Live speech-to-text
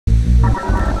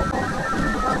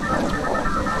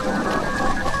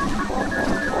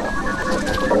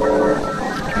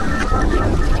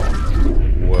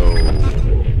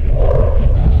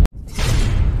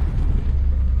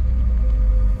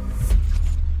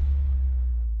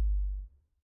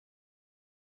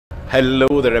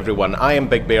Hello there everyone, I am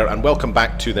Big Bear and welcome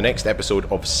back to the next episode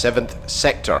of 7th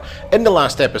Sector. In the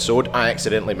last episode, I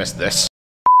accidentally missed this.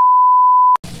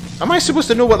 Am I supposed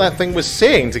to know what that thing was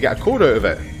saying to get a code out of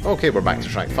it? Okay, we're back to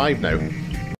track 5 now.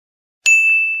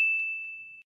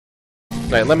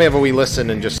 Right, let me have a wee listen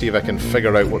and just see if I can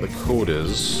figure out what the code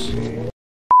is.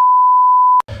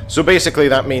 So basically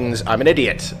that means I'm an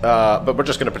idiot, but we're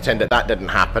just going to pretend that that didn't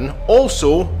happen.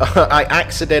 Also, I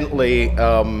accidentally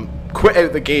quit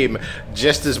out the game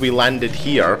just as we landed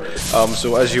here,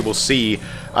 so as you will see,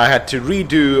 I had to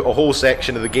redo a whole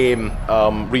section of the game,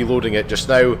 reloading it just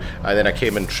now, and then I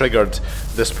came and triggered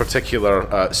this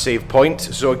particular save point.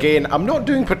 So again, I'm not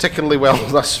doing particularly well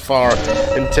thus far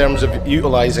in terms of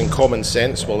utilising common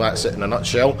sense, well that's it in a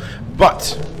nutshell,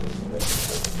 but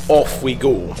off we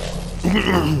go.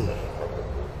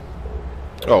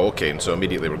 Oh, okay, and so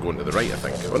immediately we're going to the right, I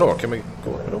think. Oh no, can we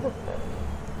go up and over?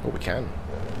 Oh, we can.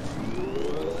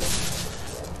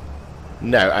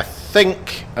 Now, I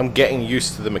think I'm getting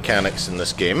used to the mechanics in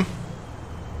this game.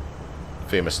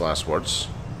 Famous last words.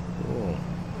 Oh.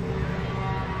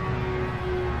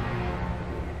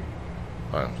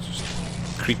 I'm just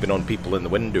creeping on people in the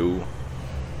window.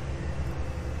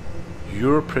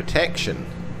 Your protection.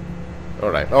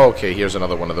 Alright, oh, okay, here's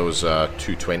another one of those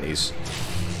 220s.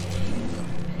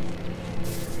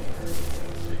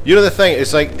 You know the thing,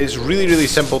 it's like, it's really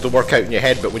simple to work out in your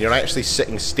head, but when you're actually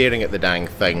sitting staring at the dang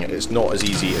thing, it's not as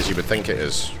easy as you would think it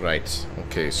is. Right,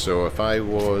 okay, so if I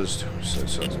was...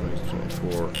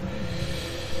 24...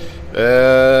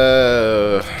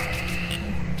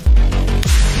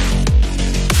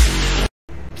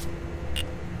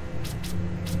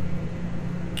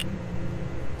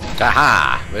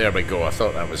 Aha! There we go, I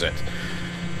thought that was it.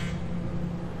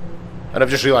 And I've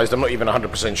just realised I'm not even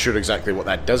 100% sure exactly what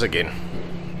that does again.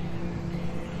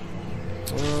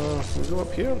 Can we go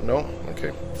up here? No?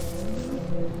 Okay.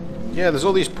 Yeah, there's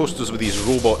all these posters with these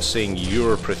robots saying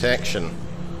your protection.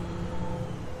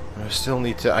 I still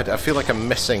need to... I feel like I'm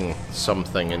missing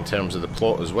something in terms of the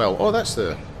plot as well. Oh, that's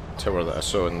the tower that I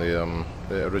saw in the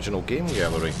original game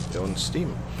gallery on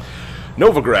Steam.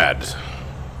 Novigrad.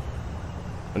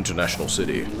 International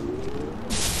City.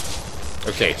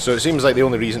 Okay, so it seems like the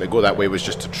only reason to go that way was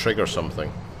just to trigger something.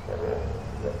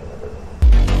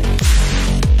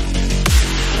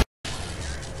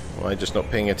 Am I just not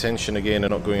paying attention again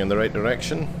and not going in the right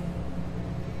direction?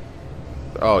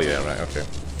 Oh yeah, right, okay.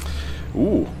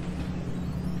 Ooh.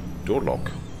 Door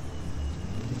lock.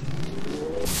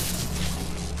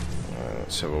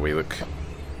 Let's have a wee look.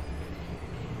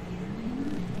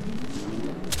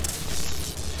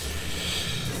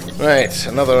 Right,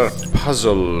 another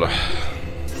puzzle.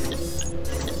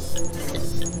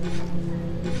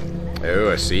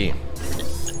 Oh, I see.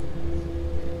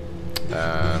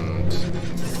 And...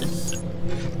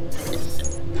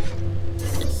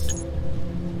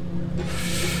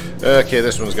 okay,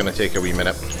 this one's gonna take a wee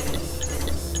minute.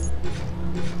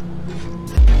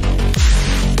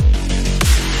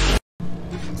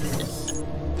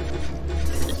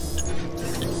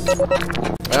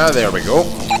 Ah, there we go.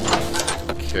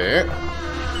 Okay.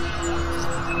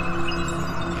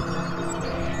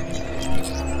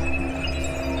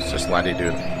 What's this laddie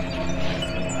doing?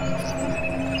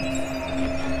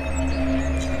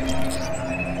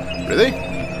 Really?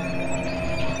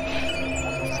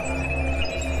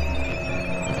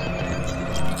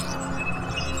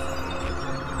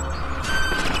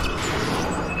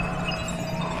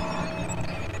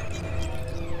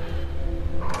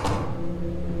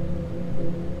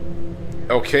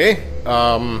 Okay,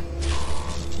 not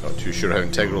too sure how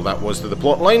integral that was to the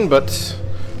plot line, but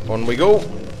on we go.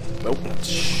 Nope, it's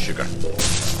sugar.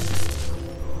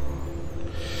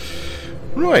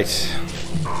 Right.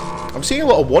 I'm seeing a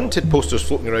lot of wanted posters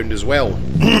floating around as well.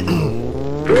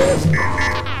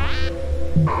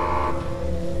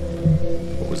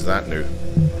 What was that now?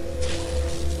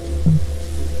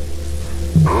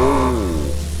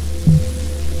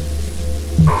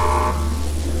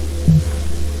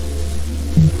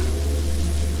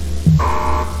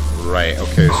 Right,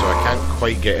 okay, so I can't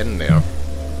quite get in there.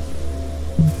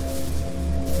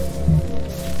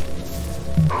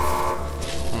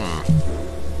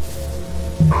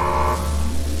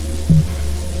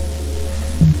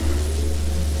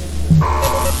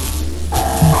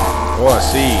 Oh, I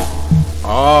see.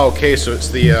 Oh, okay, so it's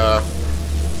the,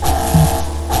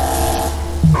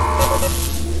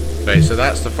 right, so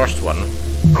that's the first one.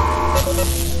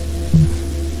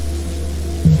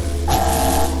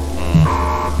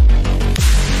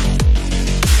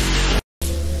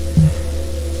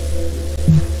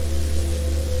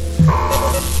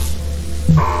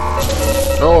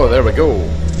 Oh, there we go.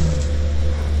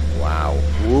 Wow.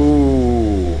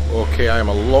 Okay, I am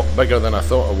a lot bigger than I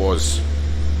thought I was.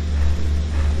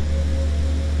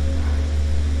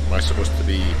 Am I supposed to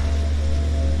be...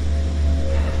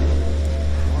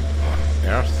 What on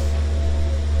earth?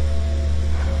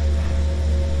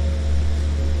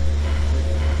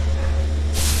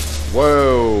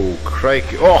 Whoa,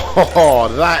 crikey.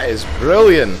 Oh, that is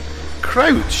brilliant.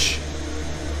 Crouch.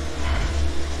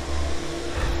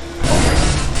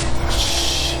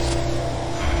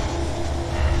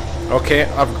 Okay,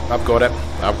 I've got it.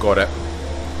 I've got it.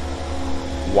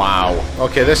 Wow.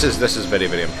 Okay, this is very,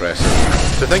 very impressive.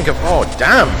 To think of... Oh,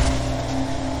 damn!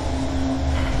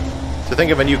 To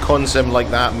think of a new consim like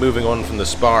that moving on from the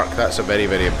Spark, that's a very,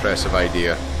 very impressive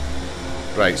idea.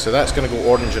 Right, so that's going to go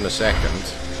orange in a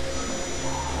second.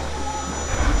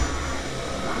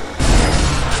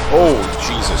 Oh,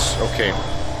 Jesus. Okay.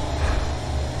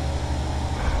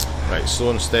 Right, slow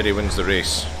and steady wins the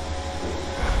race.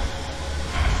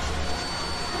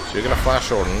 So you're going to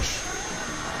flash orange.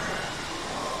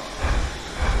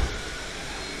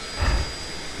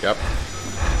 Yep.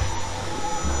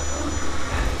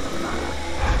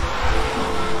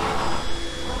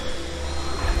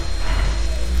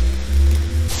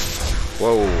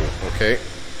 Whoa, okay.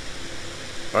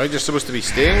 Are you just supposed to be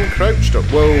staying crouched or...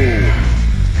 Whoa!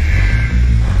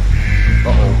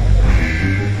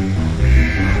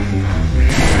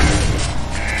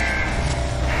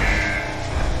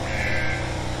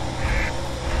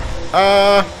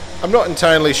 Uh-oh. I'm not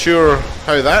entirely sure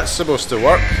how that's supposed to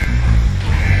work.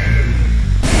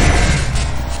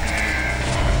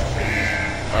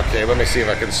 Okay, let me see if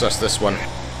I can suss this one.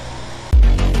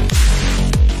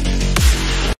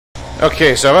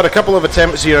 Okay, so I've had a couple of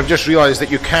attempts here. I've just realised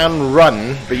that you can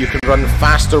run, but you can run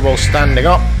faster while standing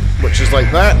up, which is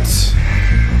like that.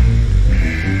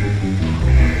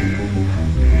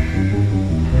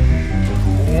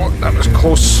 Oh, that was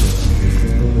close.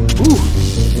 Ooh.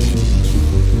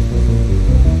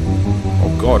 Oh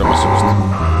God, am I supposed to...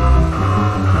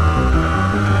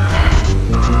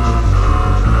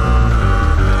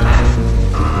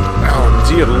 Oh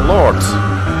dear Lord.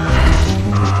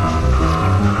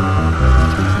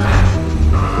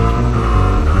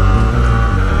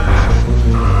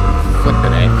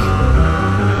 Flippin' heck.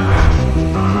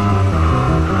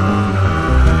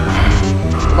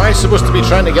 Am I supposed to be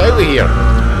trying to get out of here?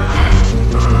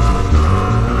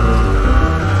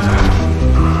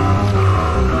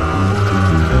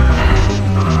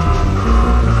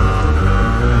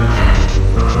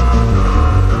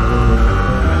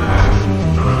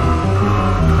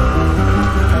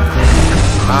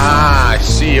 Ah, I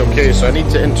see. Okay, so I need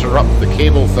to interrupt the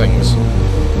cable things,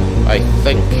 I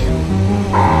think.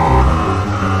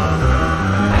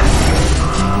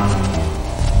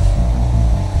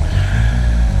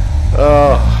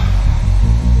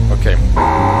 Okay.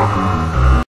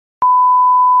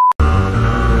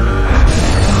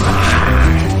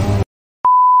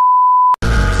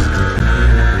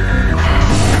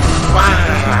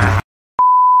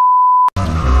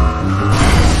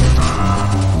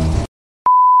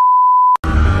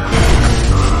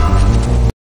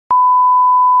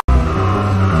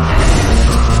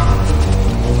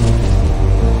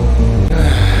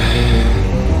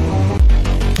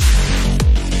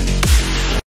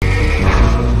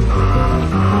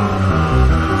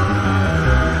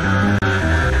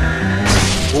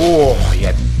 Oh,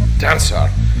 you dancer.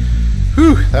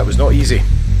 Whew, that was not easy.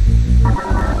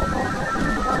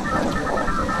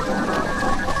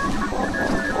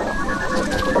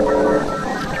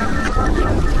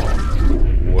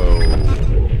 Whoa.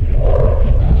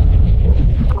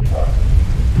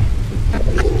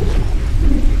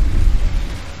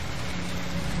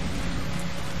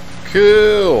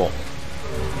 Cool.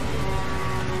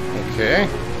 Okay.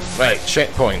 Right,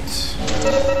 checkpoint.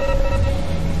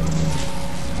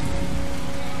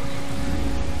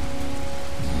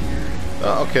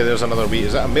 Okay, there's another wee...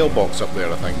 Is that a mailbox up there,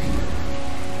 I think?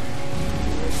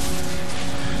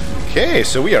 Okay,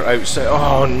 so we are outside...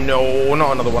 Oh, no,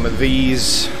 not another one of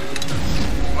these.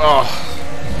 Oh,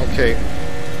 okay.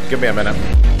 Give me a minute.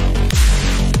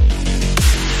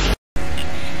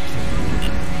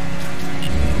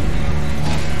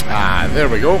 Ah, there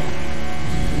we go.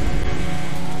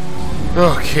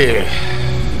 Okay.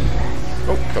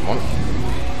 Oh, come on.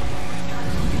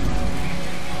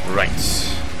 Right.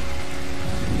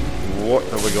 What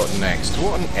have we got next?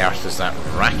 What on earth is that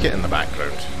racket in the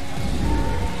background?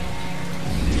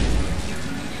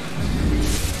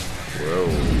 Whoa.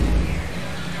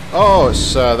 Oh,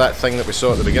 it's that thing that we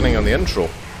saw at the beginning on the intro.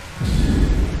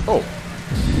 Oh.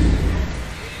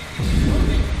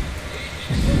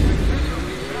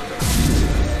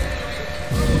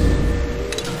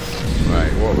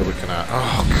 Right, what are we looking at?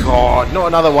 not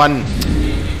another one.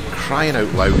 Crying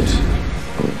out loud.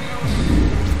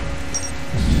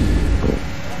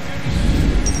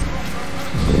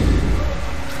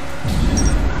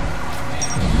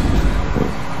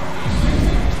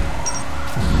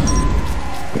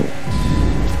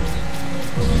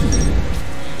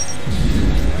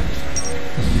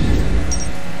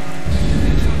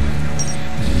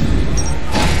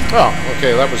 Oh,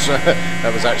 okay, that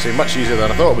was actually much easier than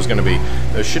I thought it was going to be.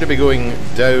 Now, should it be going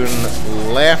down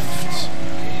left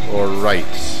or right?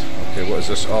 Okay, what is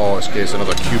this? Oh, it's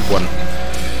another cube one.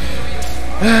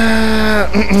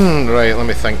 Right, let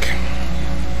me think.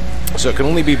 So it can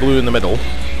only be blue in the middle.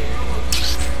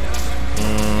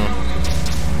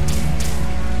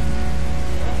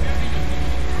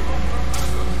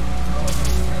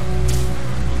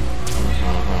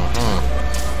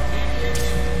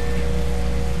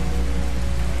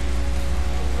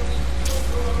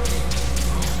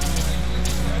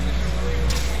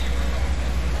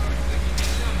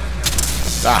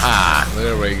 Aha!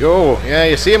 There we go. Yeah,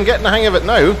 you see, I'm getting the hang of it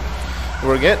now.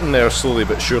 We're getting there slowly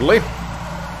but surely.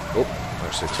 Oh,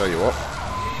 actually, tell you what.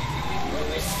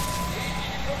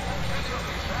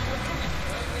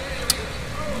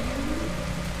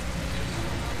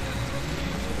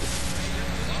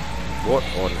 What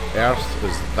on earth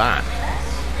is that?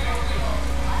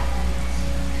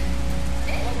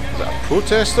 Is that a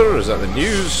protester? Is that the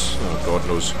news? Oh, God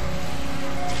knows.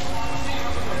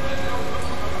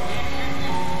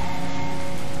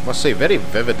 Must say, very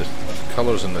vivid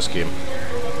colours in this game.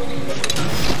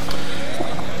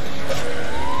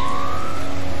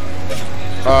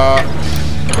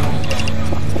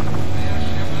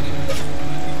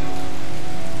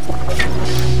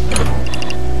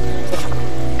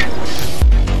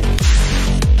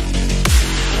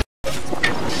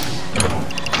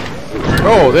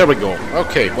 Oh, there we go.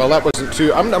 Okay, well that wasn't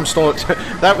too... I'm still...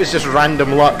 that was just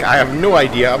random luck. I have no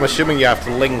idea. I'm assuming you have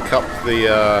to link up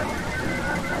the...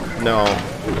 No.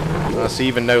 See,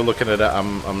 even now looking at it,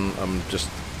 I'm just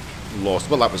lost.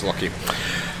 Well, that was lucky.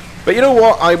 But you know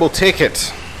what? I will take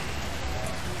it.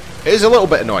 It is a little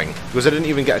bit annoying, because I didn't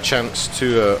even get a chance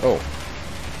to... oh.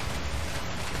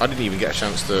 I didn't even get a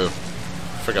chance to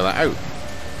figure that out.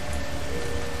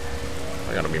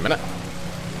 Hang on a wee minute.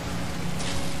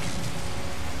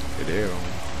 Video.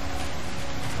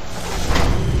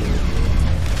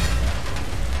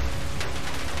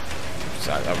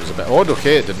 That was a bit odd.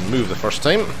 Okay, it didn't move the first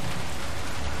time.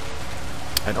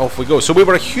 And off we go. So we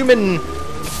were a human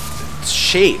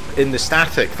shape in the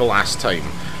static the last time.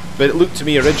 But it looked to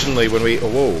me originally when we... Oh,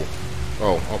 whoa.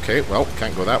 Oh, okay. Well,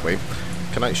 can't go that way.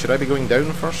 Can I... Should I be going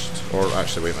down first? Or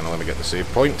actually, wait a minute. Let me get the save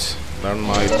point. Learn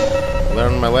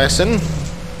my lesson.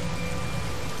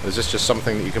 Is this just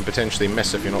something that you can potentially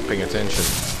miss if you're not paying attention?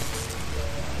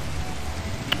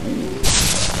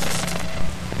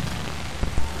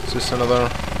 Is this another...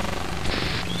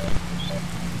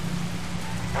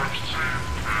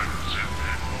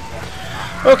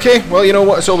 Okay, well, you know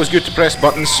what? It's always good to press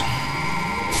buttons.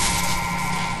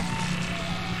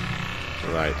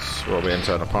 Right, well, we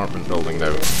enter an apartment building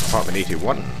now. Apartment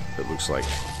 81, it looks like.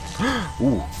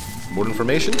 Ooh, more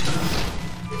information?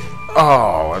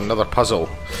 Oh, another puzzle.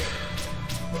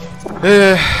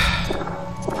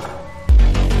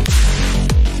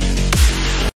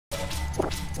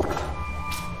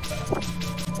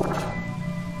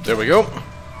 There we go.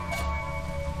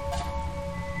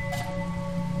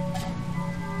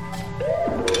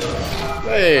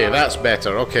 Hey, that's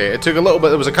better. Okay, it took a little bit.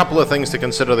 There was a couple of things to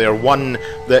consider there. One,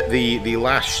 that the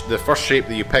first shape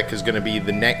that you pick is going to be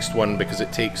the next one because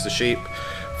it takes the shape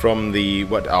from the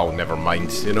what? Oh, never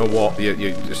mind. You know what?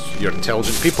 You're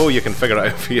intelligent people. You can figure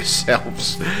it out for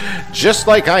yourselves, just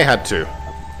like I had to.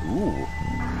 Ooh.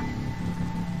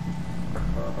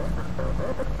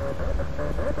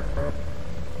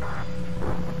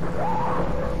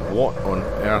 What on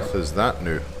earth is that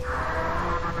now?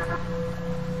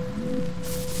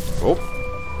 Oh.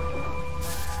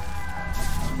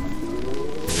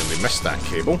 Nearly missed that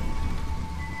cable.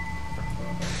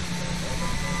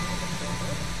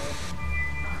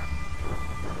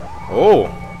 Oh!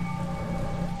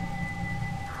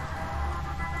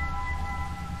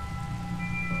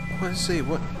 What is it?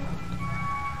 What?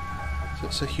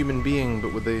 It's a human being,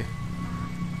 but with the...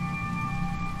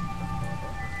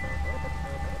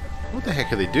 What the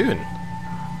heck are they doing?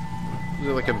 Is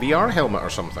it like a VR helmet or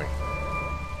something?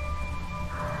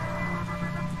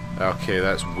 Okay,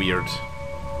 that's weird.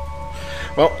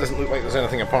 Well, doesn't look like there's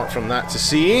anything apart from that to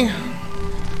see. There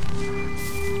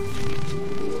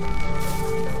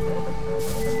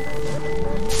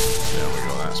we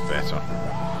go, that's better.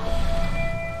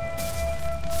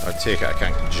 I take it I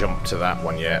can't jump to that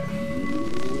one yet.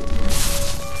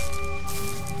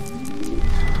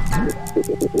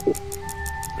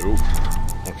 Oop.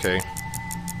 Okay.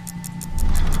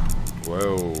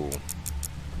 Whoa.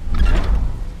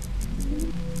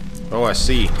 Oh, I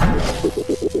see.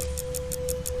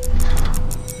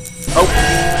 Oh!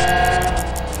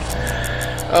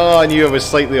 Oh, I knew I was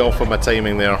slightly off on my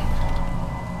timing there.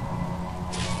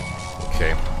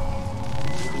 Okay.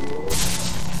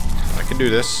 I can do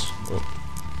this. Oh.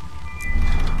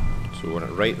 So when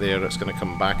it's right there, it's going to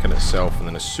come back on itself, and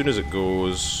then as soon as it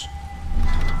goes...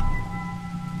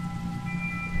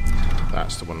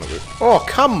 That's the one that we... Oh,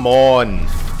 come on!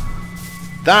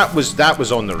 That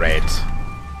was on the red.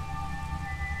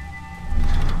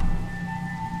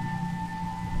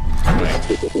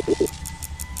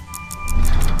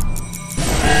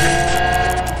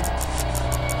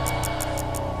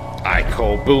 I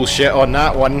call bullshit on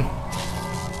that one.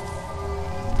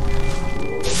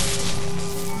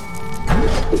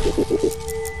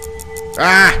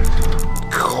 Ah!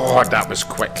 God, that was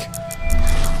quick.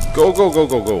 Go, go, go,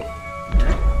 go, go.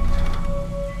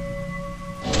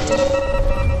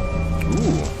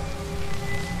 Ooh.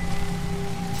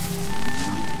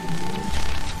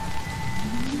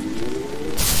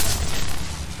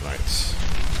 Right.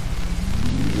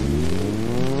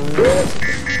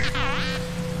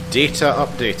 Data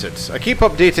updated. I keep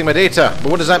updating my data, but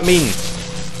what does that mean?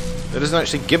 It doesn't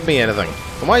actually give me anything.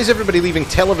 And why is everybody leaving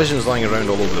televisions lying around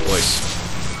all over the place?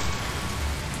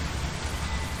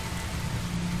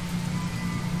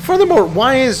 Furthermore,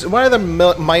 why are there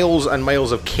miles and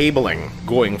miles of cabling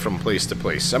going from place to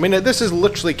place? I mean, this is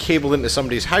literally cable into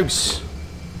somebody's house.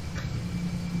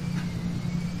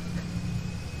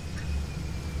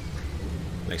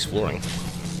 Nice flooring,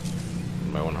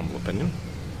 in my own humble opinion.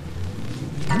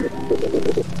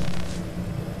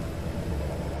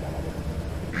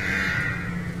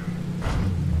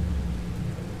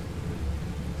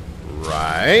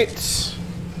 Right.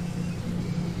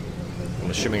 I'm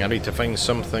assuming I need to find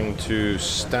something to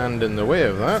stand in the way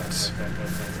of that.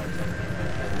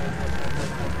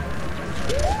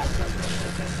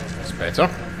 That's better.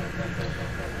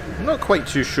 I'm not quite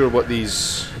too sure what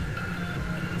these...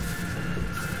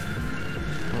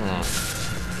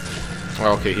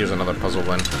 Well, okay, here's another puzzle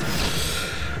then.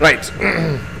 Right.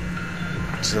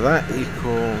 So that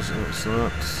equals... What's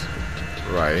that?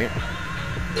 Right.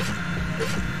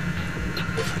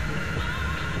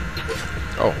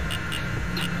 Oh.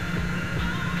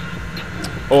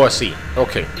 Oh, I see.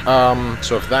 Okay.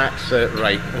 So if that's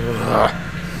right. Ugh.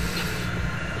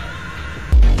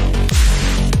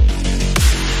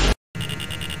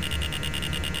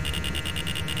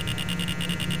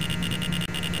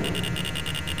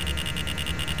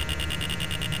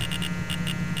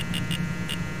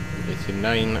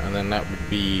 And then that would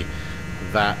be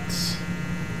that.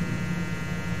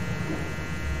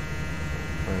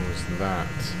 When was that?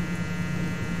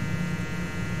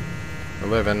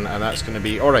 11, and that's going to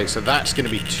be... Alright, so that's going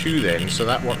to be 2 then, so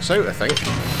that works out, I think.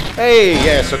 Hey,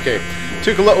 yes, okay.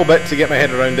 Took a little bit to get my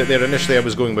head around it there. Initially I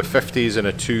was going with 50s and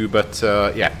a 2, but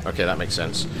yeah, okay, that makes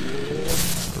sense.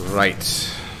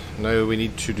 Right. Now we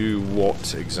need to do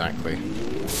what exactly?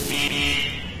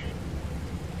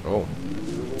 Oh.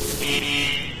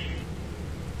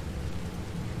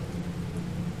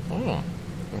 Oh,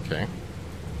 okay.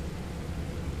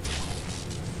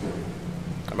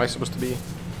 Am I supposed to be...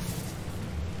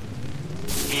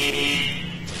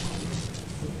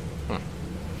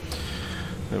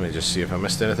 Let me just see if I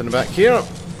missed anything back here.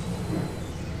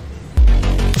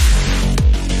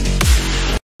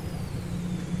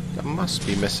 I must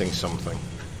be missing something.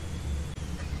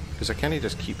 Because I can't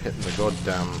just keep hitting the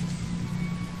goddamn...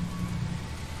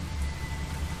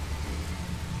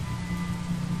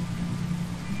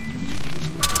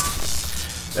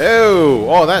 Oh!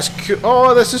 Oh, that's cool.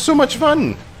 Oh, this is so much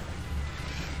fun!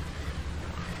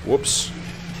 Whoops.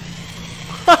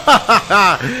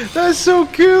 That's so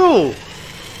cool!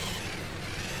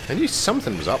 I knew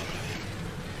something was up.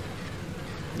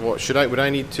 What, would I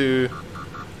need to...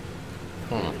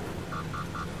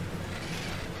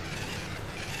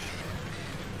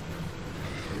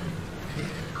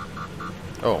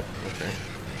 Oh, okay.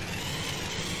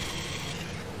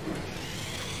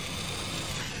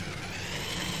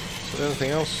 Is there anything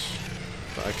else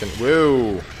that I can...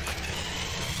 Whoa!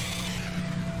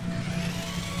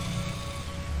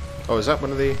 Oh, is that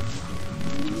one of the...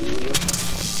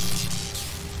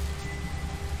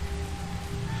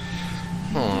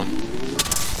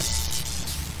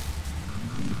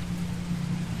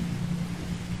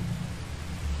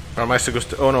 Or am I supposed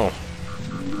to... Oh no.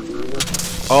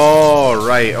 Oh,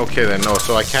 right, okay then, no,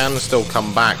 so I can still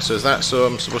come back. So is that so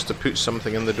I'm supposed to put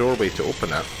something in the doorway to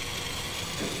open it?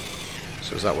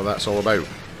 So is that what that's all about?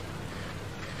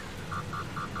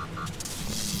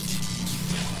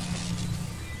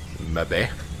 Maybe.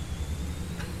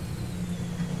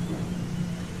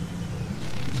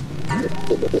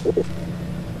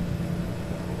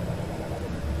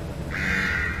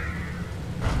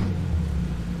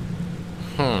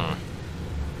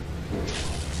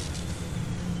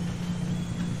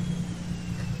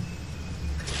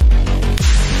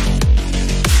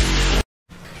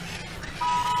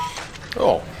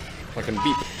 Oh, I can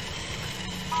beep.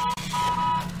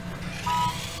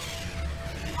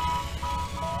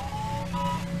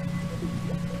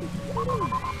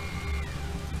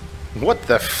 What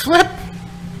the flip?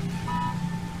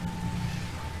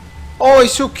 Oh,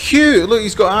 he's so cute. Look,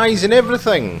 he's got eyes and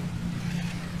everything.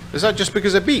 Is that just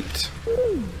because I beeped?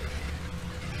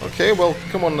 Okay, well,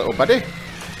 come on, little buddy.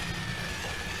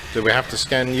 Do we have to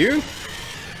scan you?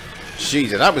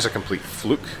 Jesus, that was a complete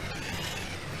fluke.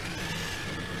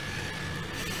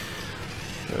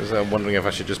 I was wondering if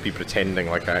I should just be pretending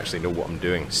like I actually know what I'm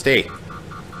doing. Stay.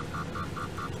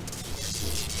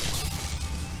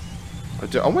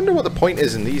 I wonder what the point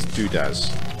is in these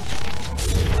doodads.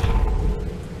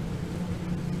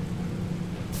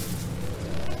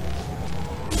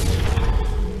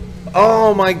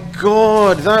 Oh my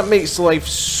god, that makes life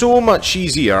so much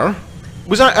easier.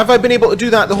 Have I been able to do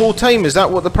that the whole time? Is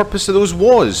that what the purpose of those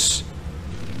was?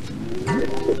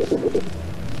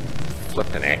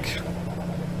 Flippin' heck.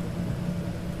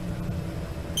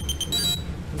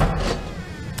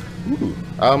 Ooh.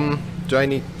 Do I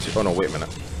need to... Oh no, wait a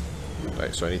minute.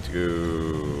 Right, so I need to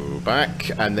go back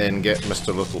and then get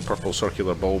Mr. Little Purple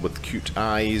Circular Ball with cute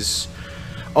eyes.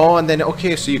 Oh, and then,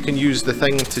 okay, so you can use the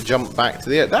thing to jump back to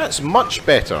there. That's much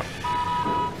better.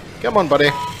 Come on, buddy.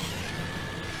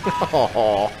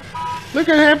 Oh, look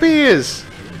how happy he is.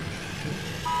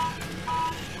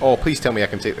 Oh, please tell me I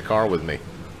can take the car with me.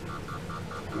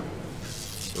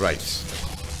 Right.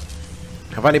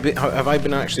 Have I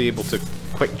been actually able to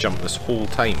quick jump this whole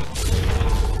time?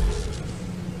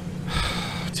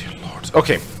 Dear Lord.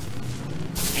 Okay.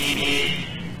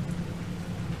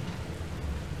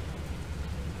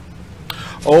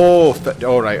 Oh,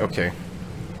 right, okay.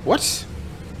 What?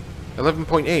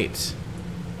 11.8.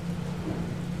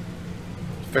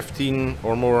 15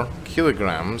 or more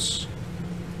kilograms.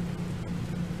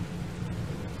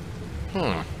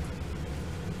 There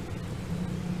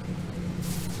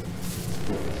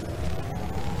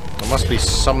must be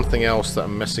something else that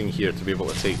I'm missing here to be able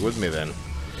to take with me then.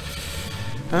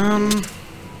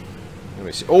 Let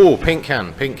me see. Oh, paint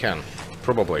can,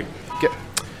 probably.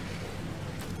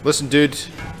 Listen, dude,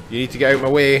 you need to get out of my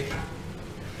way.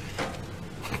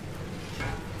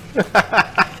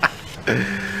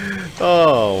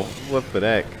 Oh, what the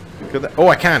heck? Oh,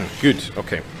 I can. Good.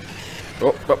 Okay.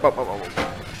 Oh.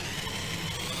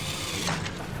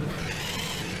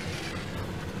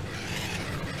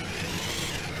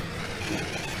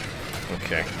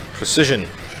 Okay. Precision.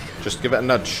 Just give it a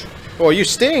nudge. Oh, are you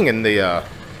staying in the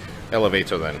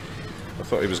elevator then? I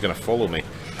thought he was going to follow me.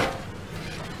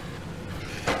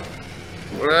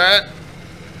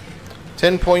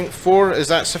 10.4, is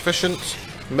that sufficient?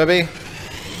 Maybe?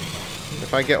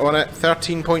 If I get on it,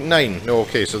 13.9. No,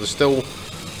 okay, so there's still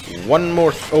one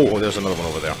more. Oh, there's another one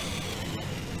over there.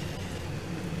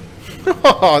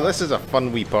 Oh, this is a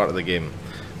fun wee part of the game.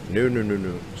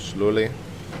 No. Slowly.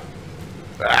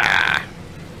 Ah!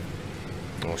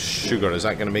 Oh, sugar, is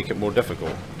that going to make it more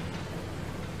difficult?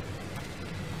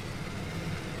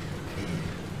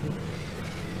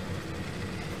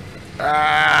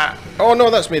 Ah! Oh no,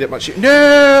 that's made it much.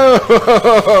 No!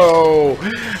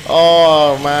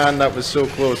 Oh man, that was so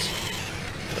close.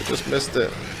 I just missed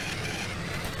it.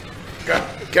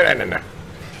 Get in there.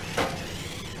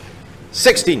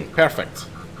 16, perfect.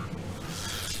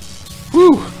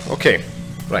 Whew. Okay,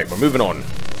 right, we're moving on.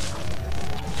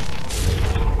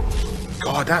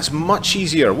 God, that's much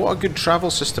easier. What a good travel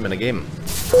system in a game.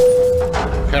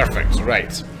 Perfect,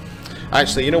 right.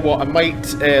 Actually, you know what? I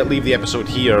might leave the episode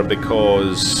here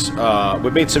because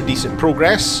we've made some decent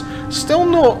progress. Still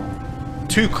not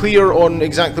too clear on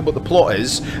exactly what the plot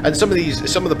is, and some of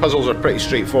the puzzles are pretty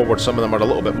straightforward. Some of them are a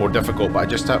little bit more difficult. But I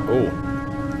just have... Oh,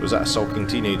 was that a sulking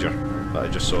teenager that I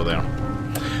just saw there?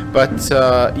 But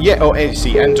yeah. Oh,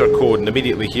 see, enter code, and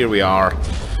immediately here we are.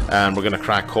 And we're going to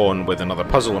crack on with another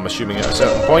puzzle, I'm assuming, at a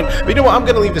certain point. But you know what? I'm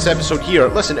going to leave this episode here.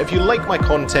 Listen, if you like my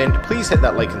content, please hit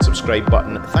that like and subscribe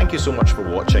button. Thank you so much for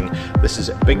watching. This is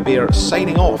Big Bear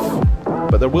signing off.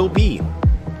 But there will be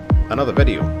another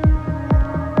video.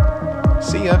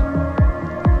 See ya.